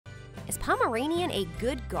Is Pomeranian a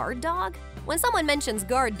good guard dog? When someone mentions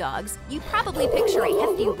guard dogs, you probably picture a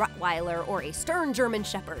hefty Rottweiler or a stern German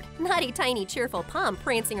Shepherd, not a tiny cheerful Pom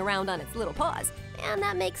prancing around on its little paws. And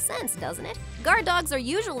that makes sense, doesn't it? Guard dogs are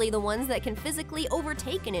usually the ones that can physically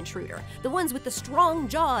overtake an intruder, the ones with the strong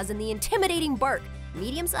jaws and the intimidating bark.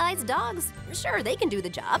 Medium-sized dogs? Sure, they can do the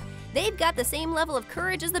job. They've got the same level of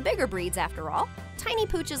courage as the bigger breeds, after all. Tiny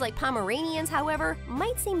pooches like Pomeranians, however,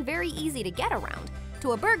 might seem very easy to get around.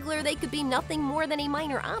 To a burglar, they could be nothing more than a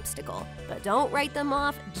minor obstacle, but don't write them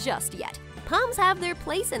off just yet. Poms have their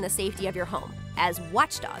place in the safety of your home. As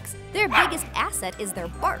watchdogs, their biggest asset is their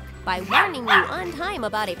bark. By warning you on time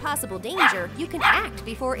about a possible danger, you can act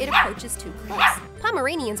before it approaches too close.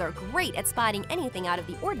 Pomeranians are great at spotting anything out of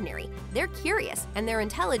the ordinary. They're curious, and their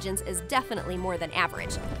intelligence is definitely more than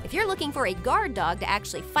average. If you're looking for a guard dog to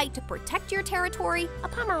actually fight to protect your territory, a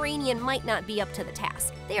Pomeranian might not be up to the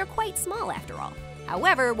task. They are quite small after all.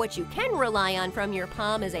 However, what you can rely on from your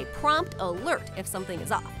Pom is a prompt alert if something is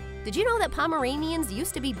off. Did you know that Pomeranians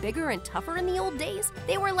used to be bigger and tougher in the old days?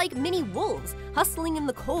 They were like mini wolves, hustling in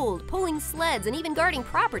the cold, pulling sleds, and even guarding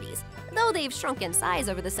properties. Though they've shrunk in size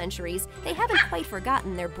over the centuries, they haven't quite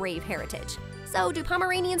forgotten their brave heritage. So do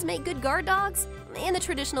Pomeranians make good guard dogs? In the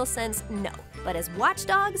traditional sense, no. But as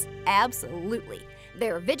watchdogs, absolutely.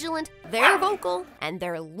 They're vigilant, they're vocal, and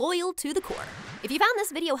they're loyal to the core. If you found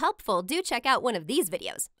this video helpful, do check out one of these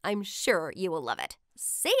videos. I'm sure you will love it.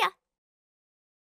 See ya!